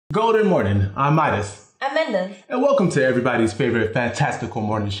Golden morning, I'm Midas. I'm Mendez. And welcome to everybody's favorite fantastical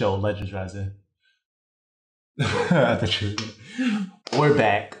morning show, Legends Rising. We're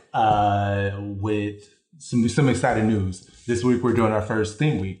back with some exciting news. This week we're doing our first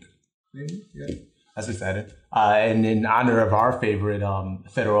theme week. Yeah, that's exciting. And in honor of our favorite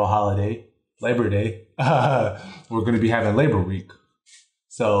federal holiday, Labor Day, we're going to be having Labor Week.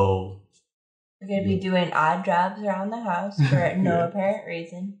 So we're going to be doing odd jobs around the house for no apparent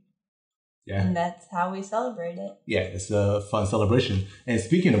reason. Yeah. And that's how we celebrate it. Yeah, it's a fun celebration. And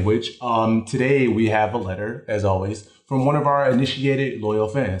speaking of which, today we have a letter, as always, from one of our initiated loyal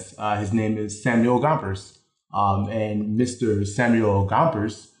fans. His name is Samuel Gompers. And Mr. Samuel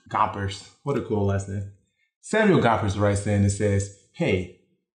Gompers, what a cool last name. Samuel Gompers writes in and says, "Hey,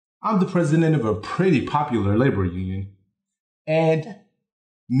 I'm the president of a pretty popular labor union. And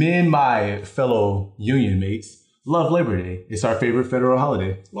me and my fellow union mates love Labor Day. It's our favorite federal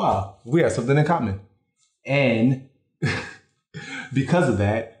holiday. Wow, we have something in common. And because of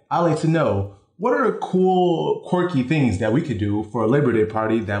that, I like to know, what are cool, quirky things that we could do for a Labor Day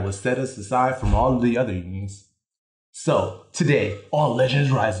party that would set us aside from all of the other unions?" So today on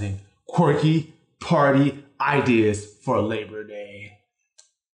Legends Rising, quirky party ideas for Labor Day.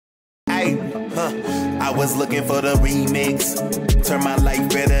 I was looking for the remix. Turn my life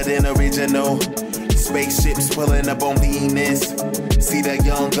better than original. Spaceships pulling up on Venus. See the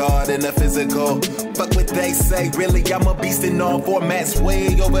young God in the physical. Fuck what they say, really, I'm a beast in all formats.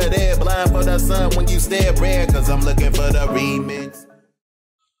 Way over there, blind for the sun when you stare rare. Cause I'm looking for the remix.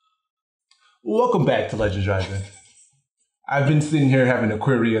 Welcome back to Legends Rising. I've been sitting here having a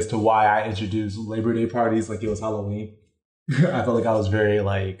query as to why I introduced Labor Day parties like it was Halloween. I felt like I was very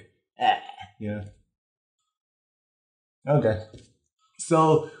Okay.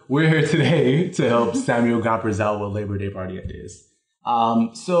 So we're here today to help Samuel Gompers out with Labor Day party ideas.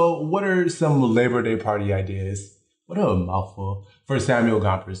 So what are some Labor Day party ideas? What a mouthful. For Samuel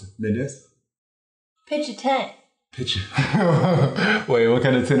Gompers. Mendez? Pitch a tent. Pitch. Wait, what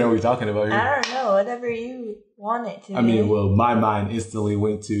kind of tent are we talking about here? I don't know. Whatever you want it to be. I mean, well, my mind instantly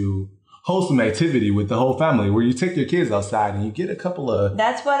went to wholesome activity with the whole family where you take your kids outside and you get a couple of...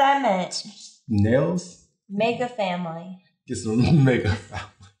 That's what I meant. Nails? Make a family. Get some make a family.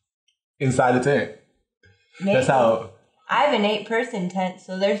 Inside the tent. Maybe. That's how... I have an 8-person tent,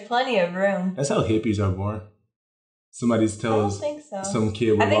 so there's plenty of room. That's how hippies are born. Somebody tells some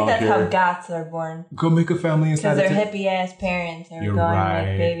kid with I think long that's hair, how goths are born. go make a family inside the tent. Because their hippie-ass parents are You're going right.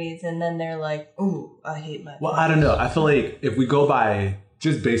 with babies, and then they're like, ooh, I hate my Well, I don't know. I feel like if we go by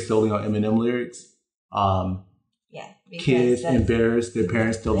just based solely on Eminem lyrics, kids embarrass their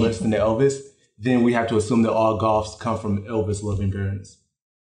parents still listen to Elvis, then we have to assume that all goths come from Elvis-loving parents.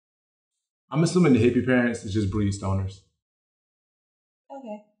 I'm assuming the hippie parents is just breed stoners.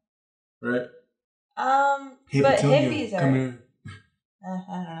 Okay. Right? But hippies are... Come here.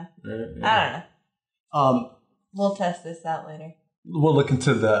 I don't know. We'll test this out later. We'll look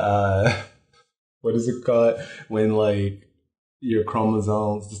into the, what is it called? When, your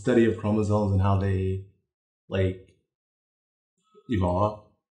chromosomes, the study of chromosomes and how they, evolve.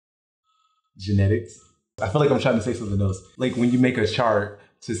 Genetics. I feel like I'm trying to say something else. Like when you make a chart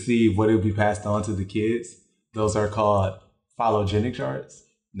to see what will be passed on to the kids, those are called phylogenetic charts.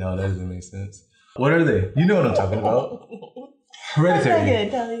 No, that doesn't make sense. What are they? You know what I'm talking about. Hereditary. I'm not going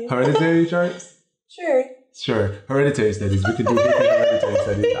to tell you. Hereditary charts? Sure. Hereditary studies. We can do hereditary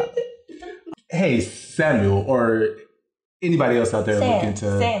studies. Hey, Samuel, or anybody else out there looking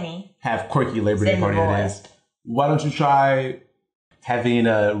to have quirky Labor Day party ideas, why don't you try having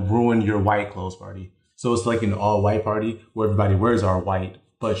a ruin your white clothes party? So it's like an all-white party where everybody wears all white,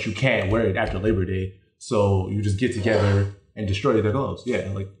 but you can't wear it after Labor Day. So you just get together and destroy their clothes.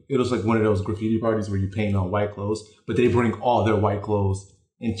 Yeah, it was like one of those graffiti parties where you paint on white clothes, but they bring all their white clothes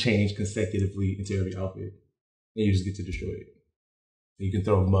and change consecutively into every outfit. And you just get to destroy it. And you can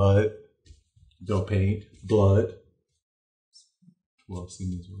throw mud, throw paint, blood. Well,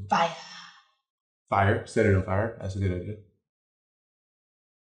 Fire. Set it on fire. That's a good idea.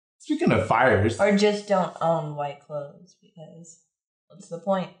 Speaking of fires. Or just don't own white clothes, because what's the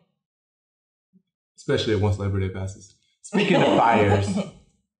point? Especially once Labor Day passes. Speaking of fires,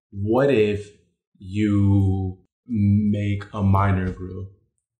 what if you make a minor grill?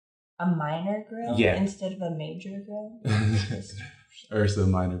 A minor grill? Yeah. Instead of a major grill? Ursa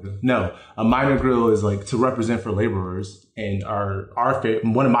minor grill. No, a minor grill is to represent for laborers, and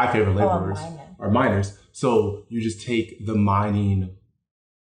one of my favorite laborers are miners. So you just take the mining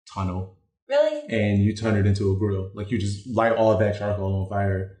tunnel. Really? And you turn it into a grill. You just light all that charcoal on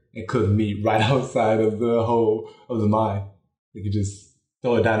fire and cook meat right outside of the hole of the mine. You could just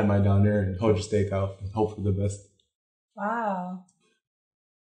throw a dynamite down there and hold your steak out and hope for the best. Wow.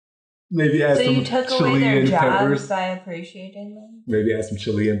 Maybe add some you took away their jobs by appreciating them? Maybe add some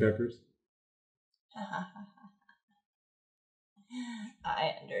chili and peppers.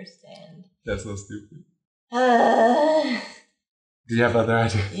 I understand. That's so stupid. Do you have other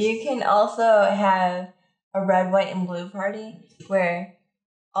ideas? You can also have a red, white, and blue party where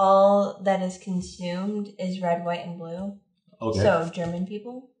all that is consumed is red, white, and blue. Okay. So German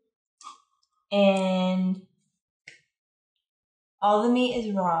people. And all the meat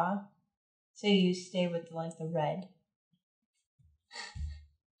is raw. So you stay with the red.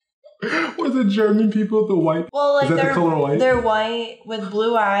 Were the German people the white? Well, is that the color white? They're white with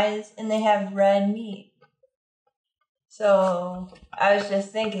blue eyes and they have red meat. So I was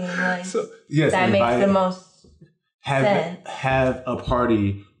just thinking, that makes the most sense. Have a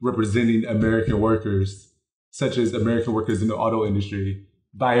party representing American workers, such as American workers in the auto industry,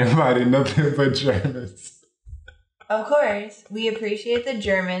 by inviting nothing but Germans. Of course, we appreciate the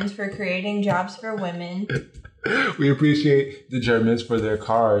Germans for creating jobs for women. We appreciate the Germans for their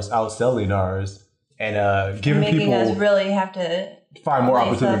cars outselling ours and giving making people us really have to find more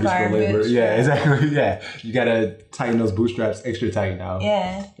opportunities for labor. Yeah, exactly. Yeah, you gotta tighten those bootstraps extra tight now.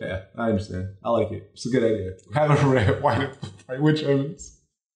 Yeah. Yeah, I understand. I like it. It's a good idea. Have a red, white, with Germans.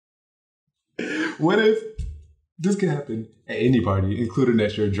 What if this could happen at any party, including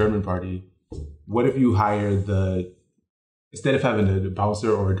at your German party? What if you hire instead of having a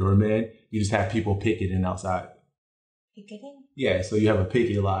bouncer or a doorman, you just have people picketing outside? Picketing? Yeah, so you have a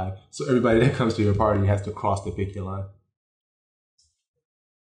picket line. So everybody that comes to your party has to cross the picket line.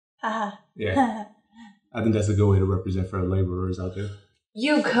 Yeah. I think that's a good way to represent for laborers out there.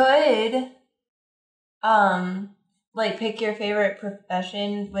 You could, pick your favorite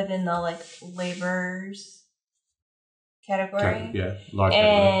profession within the, laborers category. Yeah, large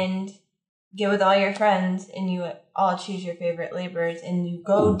category. And get with all your friends and you all choose your favorite laborers and you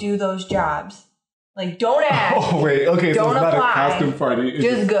go do those jobs. Don't ask. Oh, wait. Okay, don't so it's apply. Not a costume party.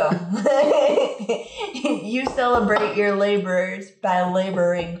 Just go. You celebrate your laborers by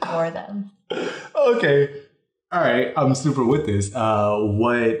laboring for them. Okay. All right. I'm super with this.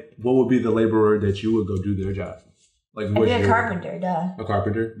 What would be the laborer that you would go do their job? I'd be a carpenter, duh. A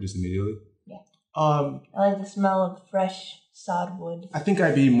carpenter? Just immediately? Yeah. I like the smell of fresh sod wood. I think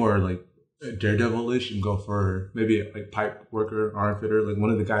I'd be more daredevil-ish and go for maybe a pipe worker, iron fitter, one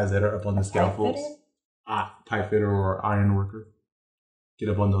of the guys that are up on the scaffolds. Pipe fitter or iron worker. Get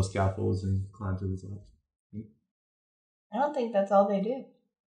up on those scaffolds and climb to the top. I don't think that's all they do.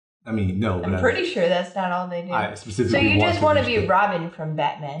 I mean, no. I'm pretty sure that's not all they do. So you just want to be Robin from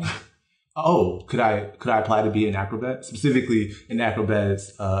Batman. Oh, could I apply to be an acrobat? Specifically, an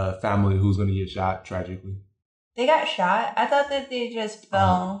acrobat's family who's going to get shot tragically. They got shot? I thought that they just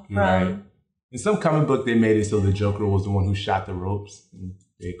fell from... Right. In some comic book, they made it so the Joker was the one who shot the ropes. And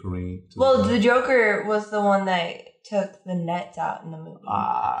they careened. The Joker was the one that took the nets out in the movie.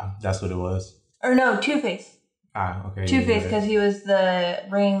 That's what it was. Or no, Two-Face. Okay. Two-Face, because he was the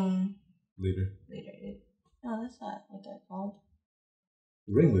ring... Leader. No, that's not what they're called.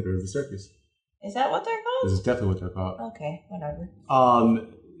 The ringleader of the circus. Is that what they're called? This is definitely what they're called. Okay, whatever.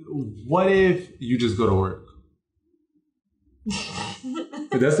 What if you just go to work?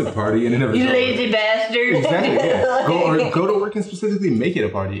 But that's a party and it never. You lazy bastard! Exactly. Yeah. Go to work and specifically make it a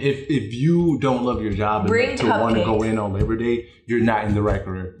party. If you don't love your job and to want to go in on Labor Day, you're not in the right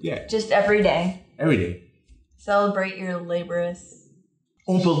career. Yeah. Just every day. Every day. Celebrate your laborers.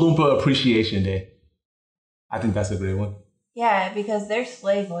 Oompa Loompa Appreciation Day. I think that's a great one. Yeah, because they're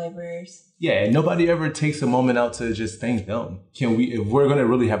slave laborers. Yeah, and nobody ever takes a moment out to just thank them. If we're gonna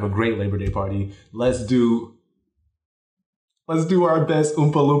really have a great Labor Day party, let's do our best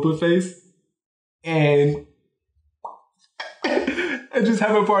Oompa Loompa face and just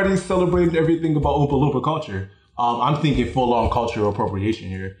have a party celebrating everything about Oompa Loompa culture. I'm thinking full-on cultural appropriation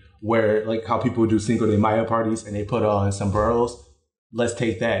here, where how people do Cinco de Mayo parties and they put on sombreros. Let's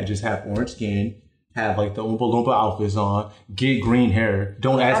take that and just have orange skin, have the Oompa Loompa outfits on, get green hair.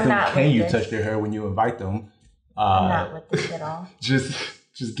 Don't ask them, can you touch their hair when you invite them? I'm not with this at all.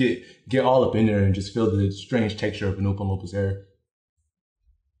 Just get all up in there and just feel the strange texture of an Oompa Loompa's hair.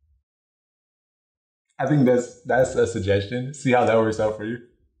 I think that's a suggestion. See how that works out for you.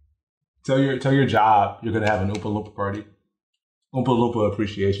 Tell your job you're gonna have an Oompa Loompa party. Oompa Loompa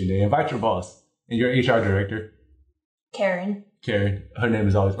Appreciation Day. Invite your boss and your HR director. Karen. Her name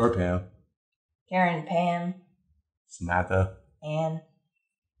is always Pam. Karen, Pam. Samantha. Anne.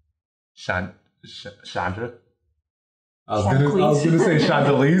 Chandra. I was gonna say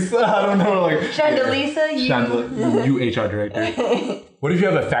Chandelier. I don't know, like Chandelier, you HR director. What if you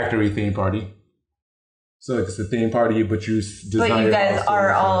have a factory theme party? So it's a theme party, but you design. But you guys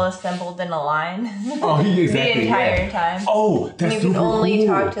are all assembled in a line. Oh, exactly. The entire time. Oh, that's you super can only cool.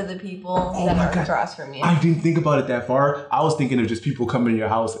 talk to the people that are across from you. I didn't think about it that far. I was thinking of just people coming to your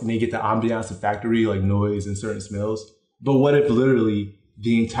house and they get the ambiance of factory, like noise and certain smells. But what if literally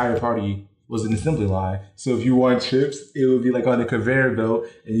the entire party was an assembly line? So if you want chips, it would be like on a conveyor belt,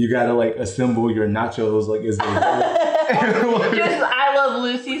 and you gotta like assemble your nachos like as they go. Just I Love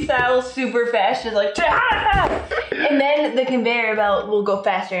Lucy style, super fast, just like, and then the conveyor belt will go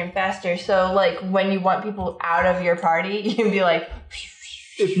faster and faster. So like when you want people out of your party, you can be like,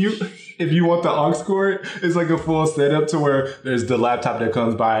 if you want the aux cord, it's like a full setup to where there's the laptop that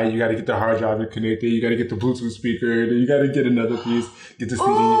comes by, you got to get the hard drive connected, you got to get the Bluetooth speaker, then you got to get another piece, get the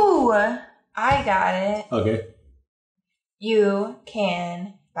CD. Ooh, I got it. Okay. You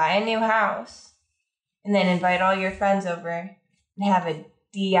can buy a new house and then invite all your friends over and have a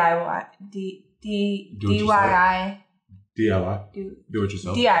DIY. Do it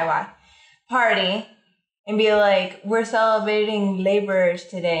yourself. DIY party and be like, we're celebrating laborers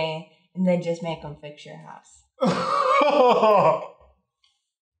today, and then just make them fix your house. I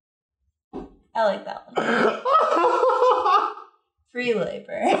like that one. Free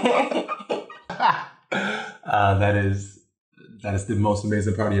labor. That is the most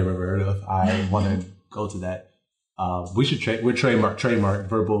amazing party I've ever heard of. I want to go to that. We should trademark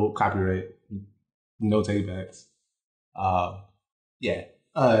verbal copyright, no takebacks. Yeah.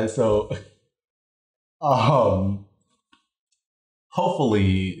 So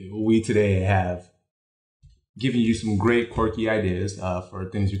hopefully we today have given you some great quirky ideas for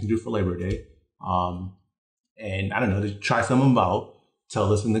things you can do for Labor Day. And I don't know, to try some of them out.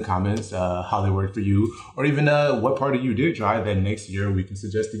 Tell us in the comments how they work for you, or even what party you did try that next year we can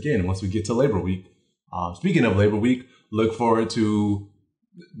suggest again once we get to Labor Week. Speaking of Labor Week, look forward to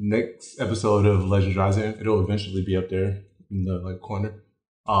next episode of Legends Rising. It'll eventually be up there in the corner.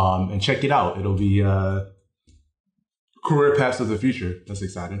 And check it out. It'll be Career Paths of the Future. That's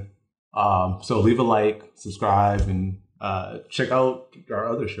exciting. So leave a like, subscribe, and check out our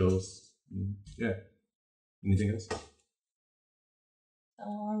other shows. Yeah. Anything else?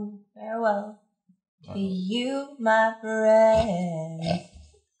 Farewell to you, my friend.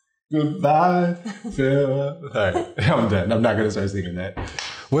 Goodbye. Farewell. All right, I'm done. I'm not going to start singing that.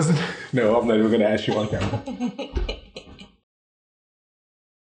 No, I'm not even going to ask you on camera.